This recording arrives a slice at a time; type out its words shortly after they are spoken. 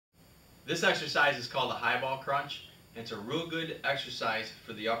This exercise is called a high ball crunch, and it's a real good exercise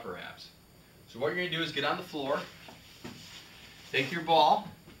for the upper abs. So what you're going to do is get on the floor, take your ball,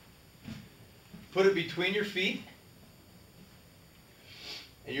 put it between your feet,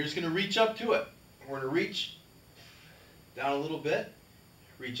 and you're just going to reach up to it. We're going to reach down a little bit,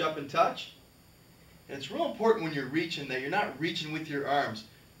 reach up and touch. And it's real important when you're reaching that you're not reaching with your arms.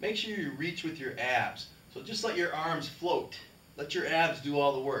 Make sure you reach with your abs. So just let your arms float. Let your abs do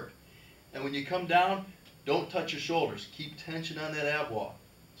all the work. And when you come down, don't touch your shoulders. Keep tension on that ab wall.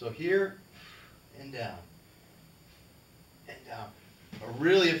 So here and down. And down. A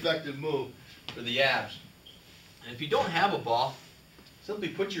really effective move for the abs. And if you don't have a ball, simply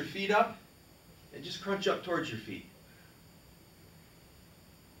put your feet up and just crunch up towards your feet.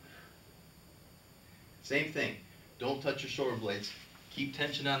 Same thing. Don't touch your shoulder blades. Keep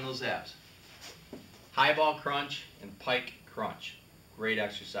tension on those abs. High ball crunch and pike crunch. Great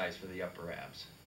exercise for the upper abs.